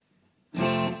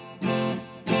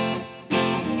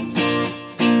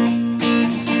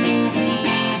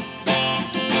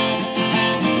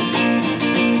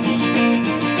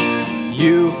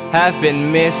have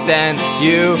been missed and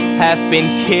you have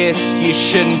been kissed. You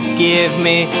shouldn't give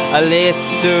me a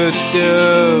list to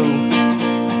do,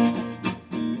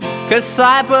 'cause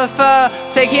I prefer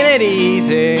taking it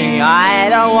easy. I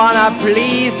don't wanna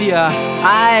please you,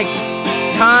 I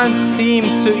can't seem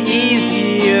to ease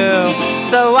you,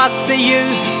 so what's the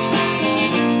use?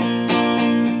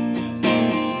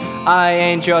 I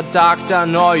ain't your doctor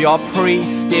nor your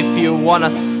priest. If you wanna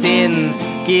sin,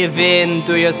 give in,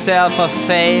 do yourself a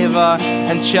favor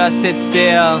and just sit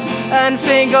still and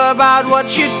think about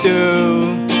what you do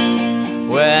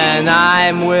when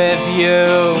I'm with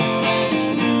you.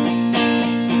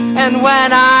 And when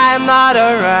I'm not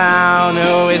around,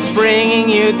 who is bringing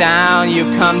you down? You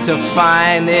come to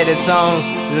find it is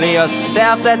only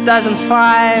yourself that doesn't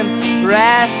find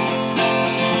rest,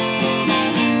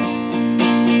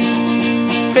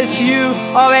 'cause you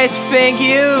always think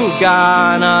you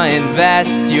gonna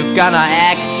invest, you gonna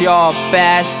act your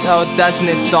best. Oh, doesn't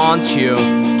it daunt you?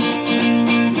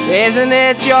 Isn't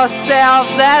it yourself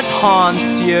that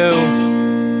haunts you?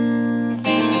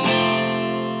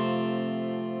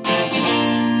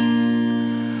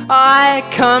 I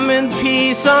come in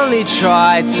peace, only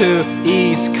try to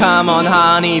ease. Come on,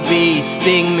 honeybee,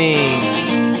 sting me.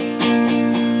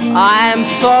 I'm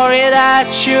sorry that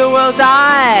you will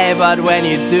die, but when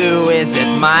you do, is it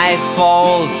my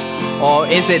fault? Or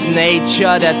is it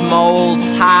nature that molds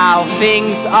how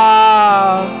things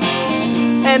are?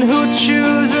 And who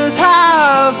chooses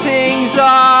how things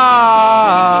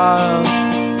are?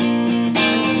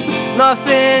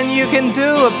 Nothing you can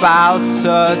do about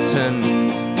certain.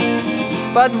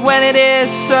 But when it is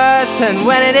certain,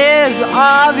 when it is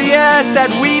obvious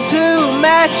that we two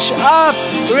match up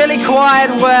really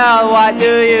quite well, why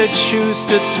do you choose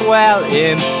to dwell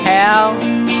in hell?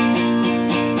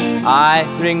 I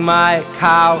ring my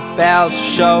cowbells,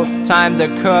 show time, the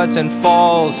curtain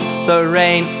falls, the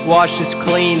rain washes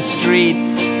clean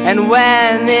streets. And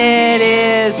when it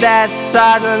is that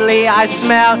suddenly I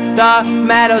smell the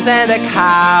meadows and the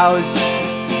cows,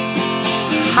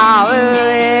 how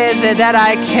is it that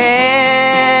I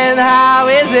can? How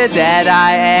is it that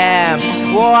I am?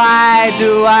 Why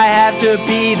do I have to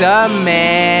be the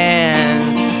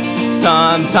man?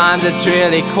 Sometimes it's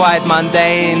really quite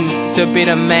mundane to be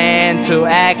the man, to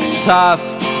act tough.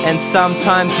 And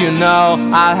sometimes you know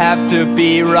I'll have to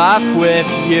be rough with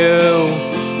you.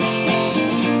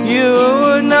 You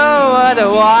would know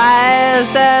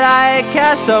otherwise that I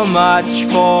care so much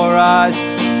for us.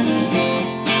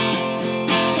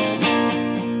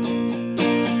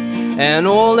 And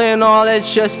all in all,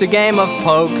 it's just a game of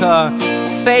poker.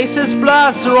 Faces,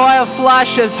 bluffs, royal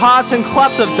flushes, hearts and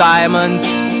clubs of diamonds.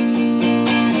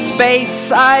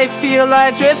 Spades, I feel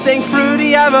like drifting through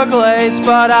the Everglades,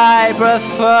 but I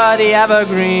prefer the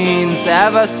evergreens,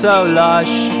 ever so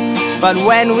lush. But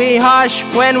when we hush,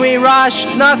 when we rush,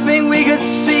 nothing we could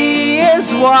see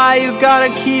is why you gotta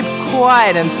keep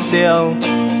quiet and still.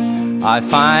 I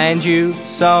find you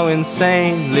so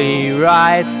insanely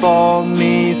right for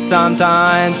me.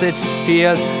 Sometimes it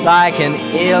feels like an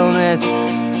illness,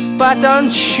 but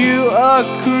don't you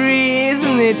agree?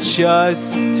 Isn't it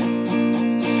just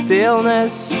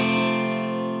stillness?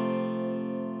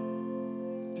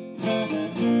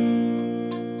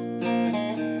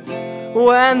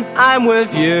 When I'm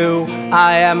with you,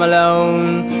 I am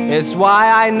alone. It's why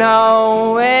I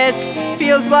know it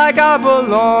feels like I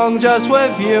belong just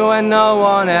with you and no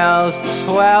one else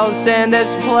dwells in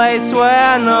this place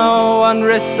where no one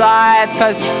resides,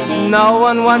 'cause no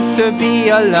one wants to be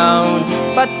alone,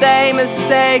 but they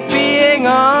mistake being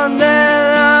on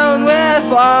their own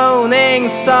with owning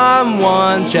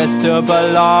someone just to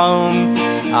belong.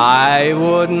 I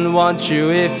wouldn't want you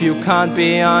if you can't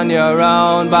be on your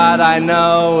own, but I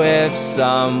know if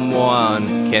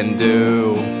someone can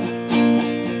do,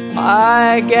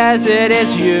 I guess it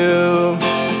is you.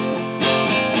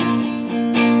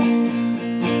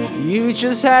 You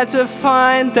just had to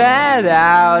find that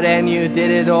out, and you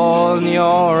did it all on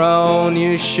your own.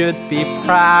 You should be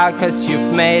proud, 'cause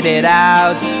you've made it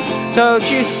out. Told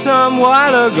you some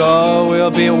while ago,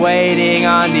 we'll be waiting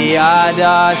on the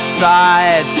other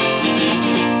side.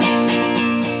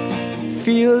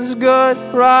 Feels good,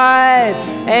 right?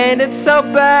 Ain't it so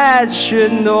bad?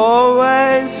 Shouldn't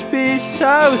always be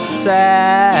so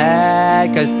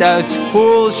sad, 'cause those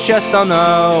fools just don't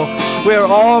know we're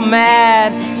all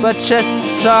mad, but just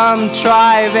some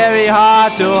try very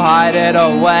hard to hide it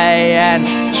away and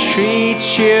treat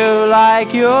you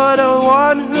like you're the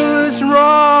one who's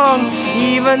wrong,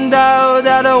 even though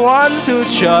they're the ones who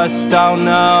just don't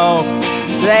know.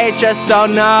 They just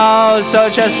don't know, so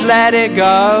just let it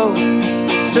go.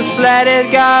 just let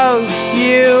it go.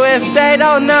 You, if they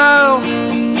don't know,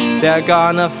 they're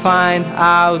gonna find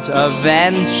out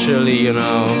eventually, you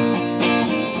know.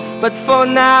 But for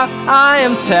now, I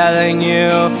am telling you,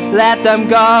 let them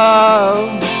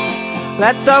go.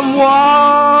 Let them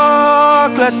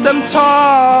walk, let them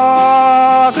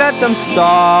talk, let them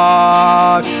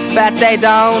stalk. Bet they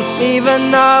don't even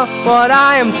know what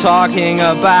I am talking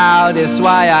about. Is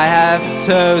why I have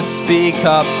to speak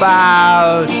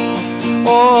about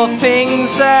all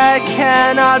things that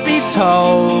cannot be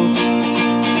told.